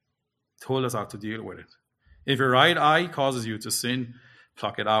told us how to deal with it. If your right eye causes you to sin,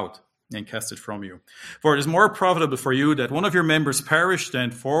 pluck it out and cast it from you. For it is more profitable for you that one of your members perish than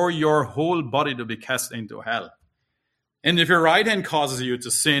for your whole body to be cast into hell. And if your right hand causes you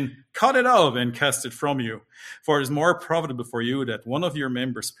to sin, cut it off and cast it from you. For it is more profitable for you that one of your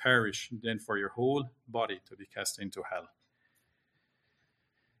members perish than for your whole body to be cast into hell.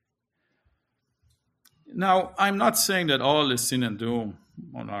 Now, I'm not saying that all is sin and doom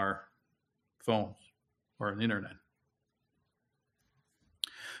on our phones or on the internet.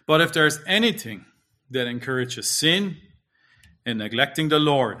 But if there's anything that encourages sin and neglecting the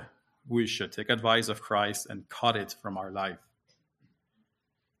Lord, we should take advice of Christ and cut it from our life.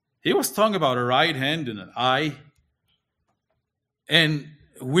 He was talking about a right hand and an eye. And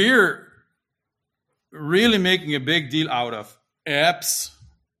we're really making a big deal out of apps,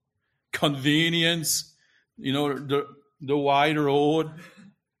 convenience, the wide road,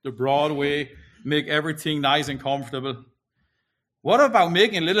 the broad way, make everything nice and comfortable. What about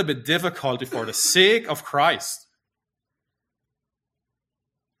making it a little bit difficult for the sake of Christ?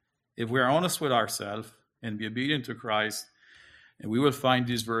 If we're honest with ourselves and be obedient to Christ, and we will find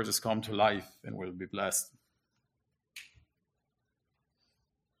these verses come to life and we'll be blessed.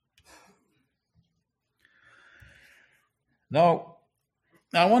 Now,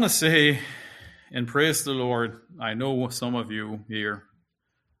 I want to say and praise the Lord. I know some of you here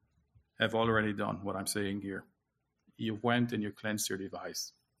have already done what I'm saying here. You went and you cleansed your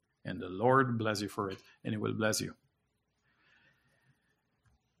device. And the Lord bless you for it, and He will bless you.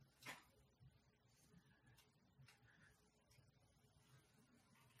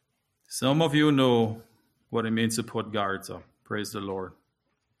 Some of you know what it means to put guards up. Praise the Lord.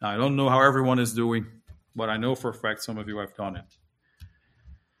 Now, I don't know how everyone is doing, but I know for a fact some of you have done it.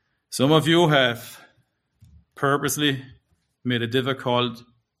 Some of you have purposely made it difficult,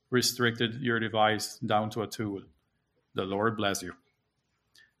 restricted your device down to a tool. The Lord bless you.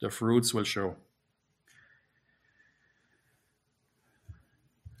 The fruits will show.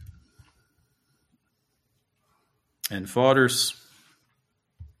 And fathers,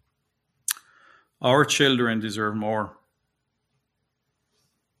 our children deserve more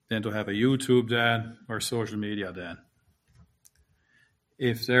than to have a YouTube dad or social media dad.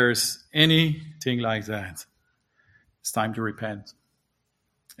 If there's anything like that, it's time to repent.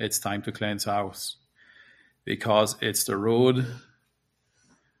 It's time to cleanse house, because it's the road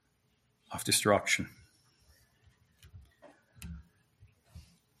of destruction.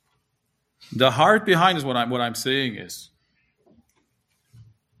 The heart behind is what I'm saying is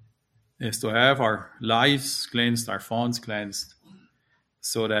to have our lives cleansed, our phones cleansed,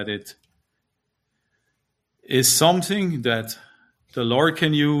 so that it is something that the Lord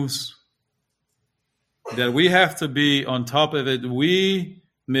can use, that we have to be on top of it. We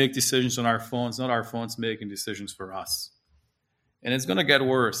make decisions on our phones, not our phones making decisions for us. And it's going to get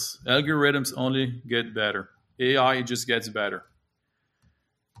worse. Algorithms only get better. AI just gets better.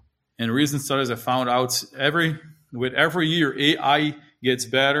 And recent studies have found out with every year AI gets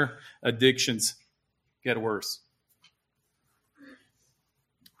better, addictions get worse.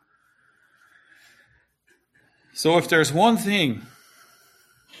 So if there's one thing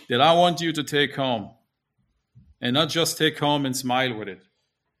that I want you to take home, and not just take home and smile with it,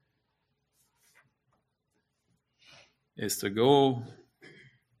 is to go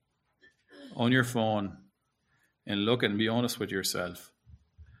on your phone and look and be honest with yourself.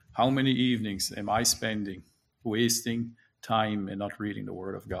 How many evenings am I spending wasting time and not reading the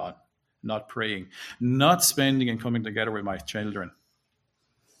Word of God, not praying, not spending and coming together with my children,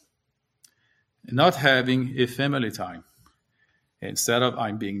 not having a family time? Instead of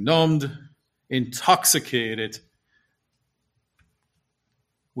I'm being numbed, intoxicated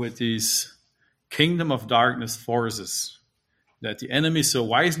with these kingdom of darkness forces that the enemy so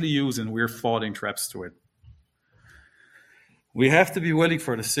wisely uses, and we're falling traps to it. We have to be willing,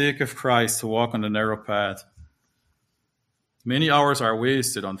 for the sake of Christ, to walk on the narrow path. Many hours are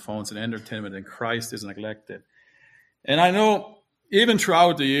wasted on phones and entertainment, and Christ is neglected. And I know, even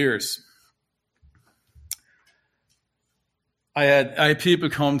throughout the years, I had people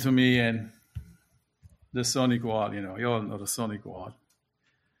come to me, and the Sonny God, you all know the Sonny God.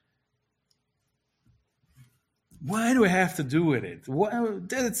 Why do I have to do with it?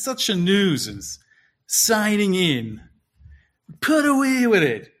 It's such a nuisance. Signing in. Put away with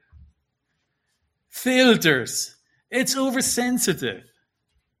it. Filters. It's oversensitive.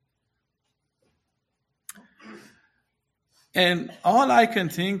 And all I can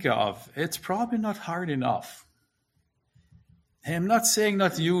think of, it's probably not hard enough. I'm not saying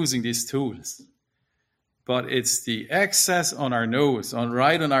not using these tools, but it's the excess on our nose,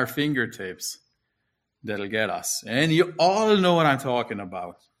 right on our fingertips, that'll get us. And you all know what I'm talking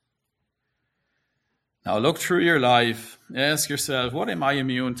about. Now look through your life, ask yourself, what am I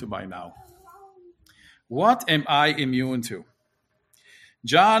immune to by now? What am I immune to?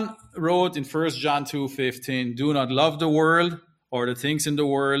 John wrote in 1 John 2:15, do not love the world or the things in the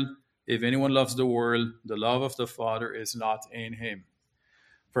world. If anyone loves the world, the love of the Father is not in him.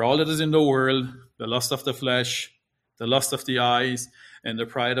 For all that is in the world, the lust of the flesh, the lust of the eyes, and the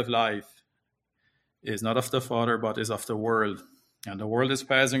pride of life, is not of the Father, but is of the world. And the world is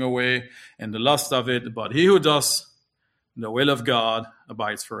passing away, and the lust of it, but he who does the will of God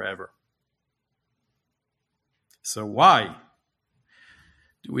abides forever. So why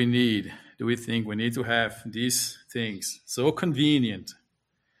do we think we need to have these things so convenient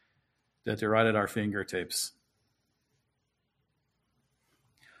that they're right at our fingertips?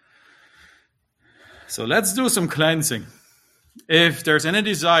 So let's do some cleansing. If there's any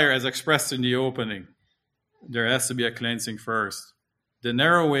desire, as expressed in the opening, there has to be a cleansing first. The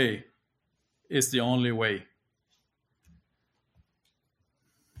narrow way is the only way.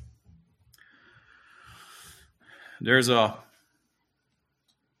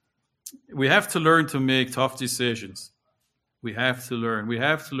 We have to learn to make tough decisions. We have to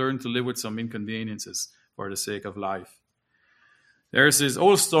learn to live with some inconveniences for the sake of life. There's this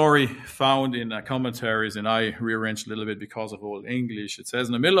old story found in commentaries, and I rearranged a little bit because of old English. It says,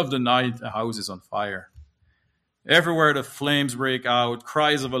 in the middle of the night, a house is on fire. Everywhere the flames break out,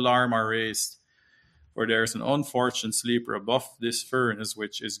 cries of alarm are raised, for there is an unfortunate sleeper above this furnace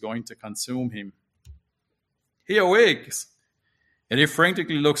which is going to consume him. He awakes, and he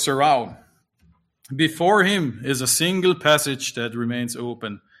frantically looks around. Before him is a single passage that remains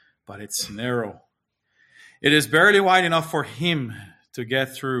open, but it's narrow. It is barely wide enough for him to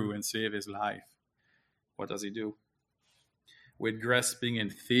get through and save his life. What does he do? With grasping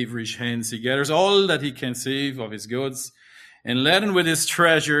and feverish hands, he gathers all that he can save of his goods, and laden with his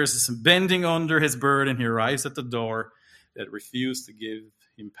treasures, bending under his burden, he arrives at the door that refused to give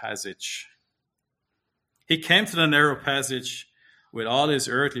him passage. He came to the narrow passage with all his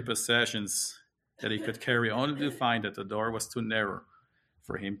earthly possessions that he could carry, only to find that the door was too narrow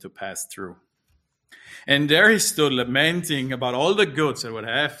for him to pass through. And there he stood, lamenting about all the goods that would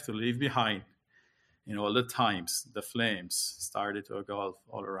have to leave behind. In all the times, the flames started to engulf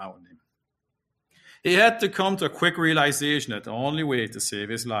all around him. He had to come to a quick realization that the only way to save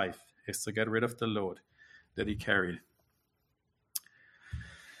his life is to get rid of the load that he carried.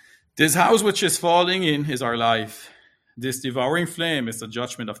 This house which is falling in is our life. This devouring flame is the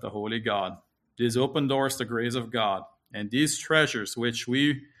judgment of the holy God. These open doors, the grace of God. And these treasures which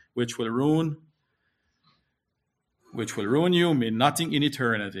will ruin you, mean nothing in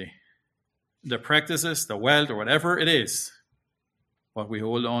eternity. The practices, the wealth, or whatever it is, what we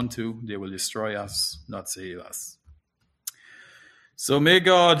hold on to, they will destroy us, not save us. So may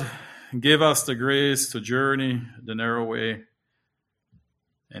God give us the grace to journey the narrow way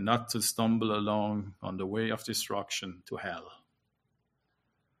and not to stumble along on the way of destruction to hell.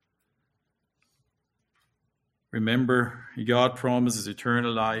 Remember, God promises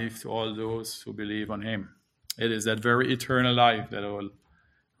eternal life to all those who believe on him. It is that very eternal life that will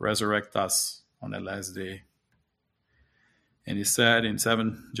resurrect us on the last day. And he said in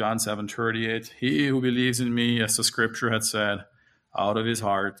John 7:38, he who believes in me, as the scripture had said, out of his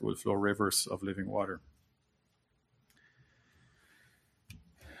heart will flow rivers of living water.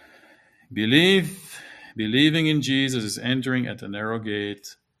 Believing in Jesus is entering at the narrow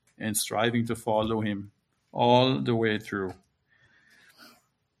gate and striving to follow him all the way through.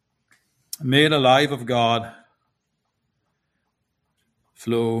 May the life of God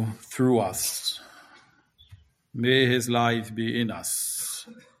flow through us. May his life be in us.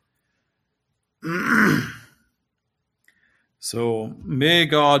 So may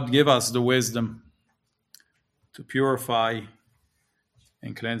God give us the wisdom to purify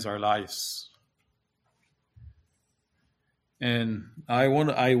and cleanse our lives. And I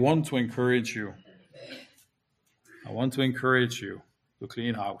want to encourage you. I want to encourage you to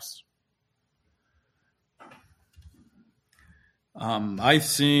clean house. I've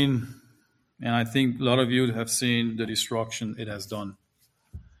seen, and I think a lot of you have seen, the destruction it has done.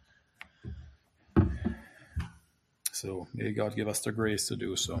 So may God give us the grace to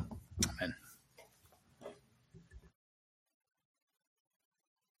do so.